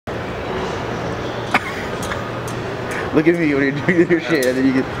Look at me when you're doing your shit, and then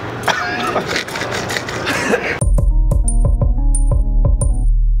you get.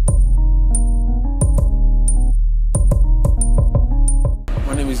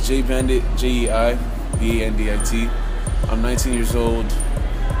 My name is Jei Bandit, J-E-I-B-A-N-D-I-T. I'm 19 years old.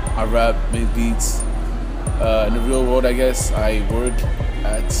 I rap, make beats. In the real world, I guess, I work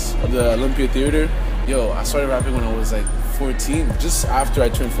at the Olympia Theater. Yo, I started rapping when I was like 14, just after I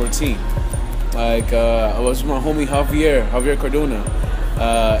turned 14. Like, I was with my homie Javier Cardona.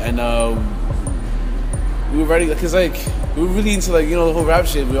 And we were writing, cause like, we were really into like, you know, the whole rap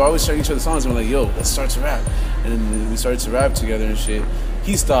shit. We were always sharing each other's songs and we're like, yo, let's start to rap. And then we started to rap together and shit.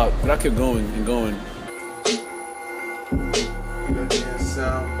 He stopped, but I kept going and going. It's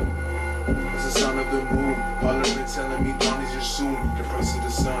the sound of the moon. All of it telling me dawn is your soon. The price of the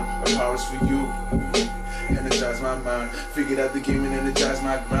sun, our powers for you. Energize my mind. Figured out the game and energize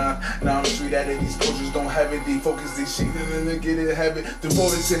my grind. Now I'm straight at it. These coaches don't have it. They focus, they shake it and they get it, have it.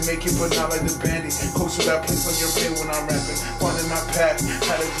 Devoted to make it, but not like the bandit. Coach with that place on your brain when I'm rapping. Finding my path.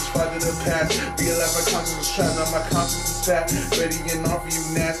 How to just find the past. Realize my conscience was trapped. Now my conscience is fat. Ready and on for you,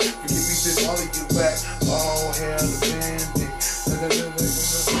 Nash. Forgive me, shit, all of you back. Oh, hell, the bandit.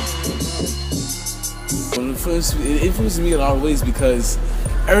 It influenced me in a lot of ways because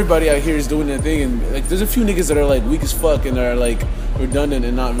everybody out here is doing their thing, and like there's a few niggas that are like weak as fuck and are like redundant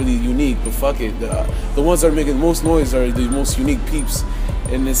and not really unique, but fuck it, the ones that are making the most noise are the most unique peeps.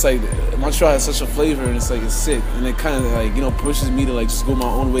 And it's like Montreal has such a flavor, and it's like it's sick, and it kind of like, you know, pushes me to like just go my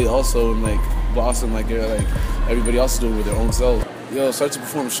own way also and like blossom like everybody else is doing with their own self. Yo, I started to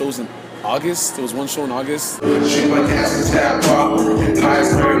perform shows in August. There was one show in August. Then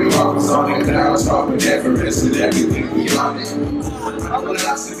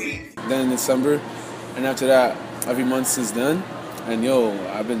in December, and after that, every month since then. And yo,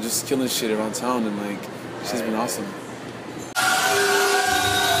 I've been just killing shit around town, and like, it's just been awesome.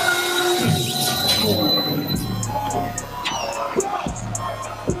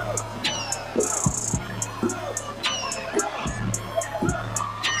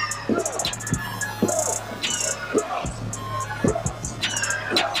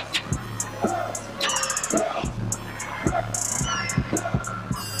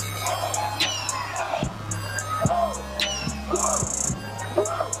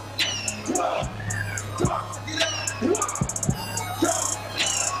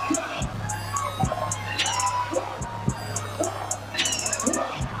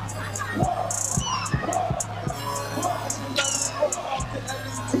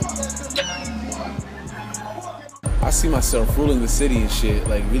 I see myself ruling the city and shit,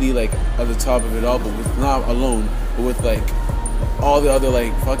 like really like at the top of it all, but with not alone, but with like all the other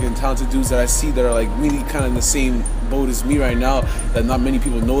like fucking talented dudes that I see that are like really kind of in the same boat as me right now, that not many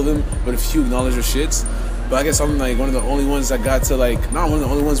people know them, but a few acknowledge their shits. But I guess I'm like one of the only ones that got to like, not one of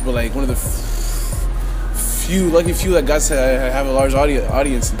the only ones, but like one of the lucky few that got to have a large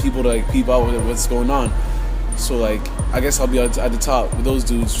audience and people to like peep out with what's going on. So like, I guess I'll be at the top with those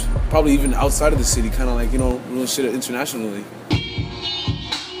dudes, probably even outside of the city, kind of like, you know, real shit internationally.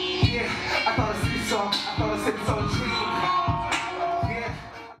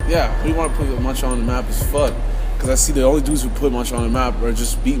 Yeah, we want to put Montreal on the map as fuck, because I see the only dudes who put Montreal on the map are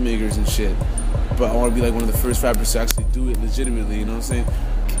just beat makers and shit. But I want to be like one of the first rappers to actually do it legitimately, you know what I'm saying?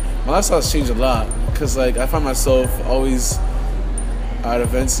 My lifestyle has changed a lot, because like I find myself always at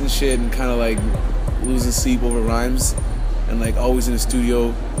events and shit and kind of like losing sleep over rhymes, and like always in the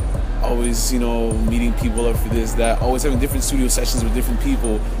studio, always, you know, meeting people up for this, that, always having different studio sessions with different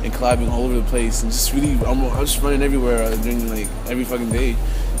people and collabing all over the place, and just really, I'm just running everywhere during like every fucking day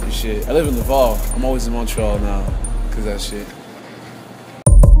and shit. I live in Laval. I'm always in Montreal now because of that shit.